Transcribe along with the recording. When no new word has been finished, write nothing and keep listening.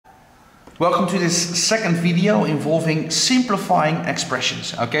Welcome to this second video involving simplifying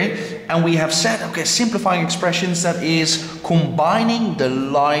expressions, okay? And we have said, okay, simplifying expressions, that is combining the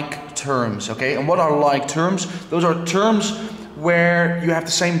like terms, okay? And what are like terms? Those are terms where you have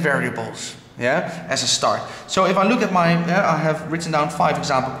the same variables, yeah, as a start. So if I look at my, I have written down 5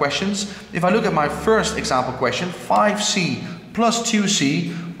 example questions. If I look at my first example question, 5c plus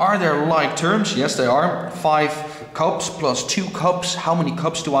 2c, are there like terms? Yes, they are. 5 cups plus 2 cups. How many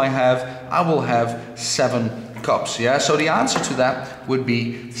cups do I have? I will have 7 cups. Yeah, so the answer to that would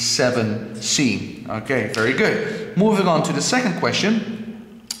be 7c. Okay, very good. Moving on to the second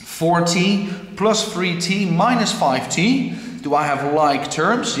question. 4t plus 3t minus 5t. Do I have like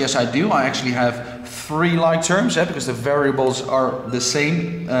terms? Yes, I do. I actually have 3 like terms, because the variables are the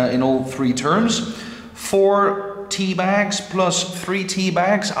same in all 3 terms. 4 tea bags plus 3 tea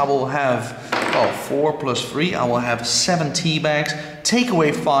bags, I will have, 4 plus 3, I will have 7 tea bags. Take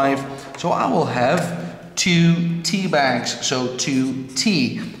away 5, so I will have 2 tea bags, so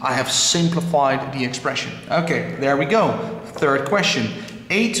 2t. I have simplified the expression. Okay, there we go. Third question.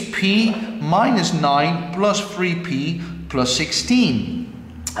 8p minus 9 plus 3p plus 16.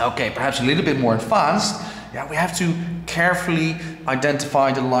 Okay, perhaps a little bit more advanced. Yeah, we have to carefully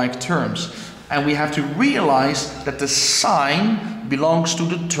identify the like terms. And we have to realize that the sign belongs to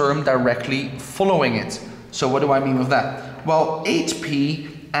the term directly following it. So what do I mean with that? Well,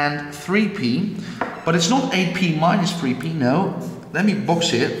 8p and 3p, but it's not 8p minus 3p, no. Let me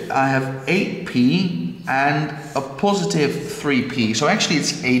box it. I have 8p and a positive 3p. So actually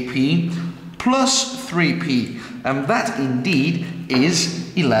it's 8p plus 3p. And that indeed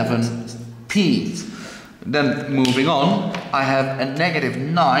is 11p. Then moving on, I have a negative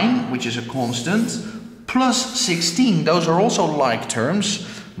 9, which is a constant, plus 16. Those are also like terms.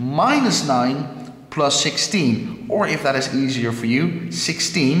 Minus 9 plus 16. Or if that is easier for you,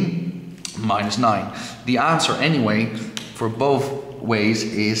 16 minus 9. The answer anyway for both ways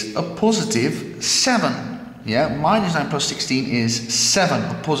is a positive 7. Yeah, minus 9 plus 16 is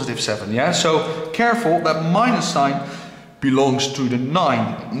 7, a positive 7. Yeah, so careful, that minus 9 belongs to the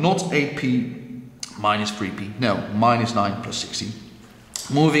 9, not 8p minus 3p. No, minus 9 plus 16.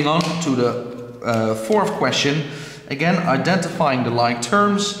 Moving on to the fourth question. Again, identifying the like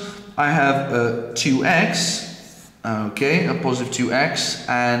terms. I have a 2x, okay, a positive 2x,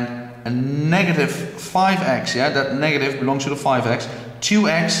 and a negative 5x. Yeah, that negative belongs to the 5x.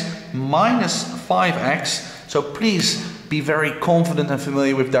 2x minus 5x. So please be very confident and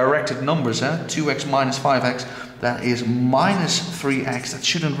familiar with directed numbers. 2x minus 5x. That is minus 3x. That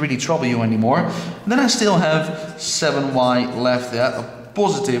shouldn't really trouble you anymore. And then I still have 7y left there, a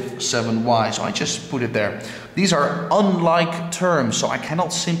positive 7y. So I just put it there. These are unlike terms, so I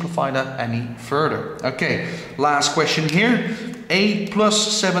cannot simplify that any further. Okay, last question here. A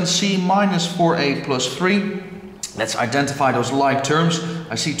plus 7c minus 4a plus 3. Let's identify those like terms.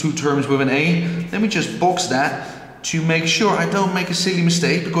 I see 2 terms with an a. Let me just box that to make sure I don't make a silly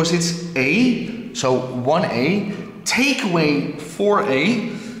mistake, because it's a. So 1a, take away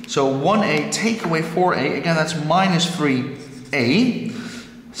 4a, so 1a, take away 4a, again that's minus 3a,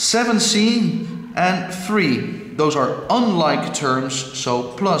 7c and 3, those are unlike terms,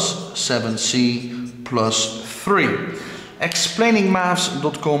 so plus 7c plus 3.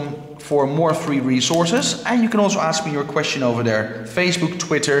 Explainingmaths.com for more free resources, and you can also ask me your question over there. Facebook,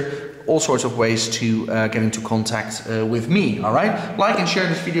 Twitter, all sorts of ways to get into contact with me, alright? Like and share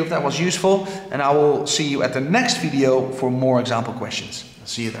this video if that was useful, and I will see you at the next video for more example questions.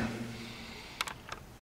 See you there.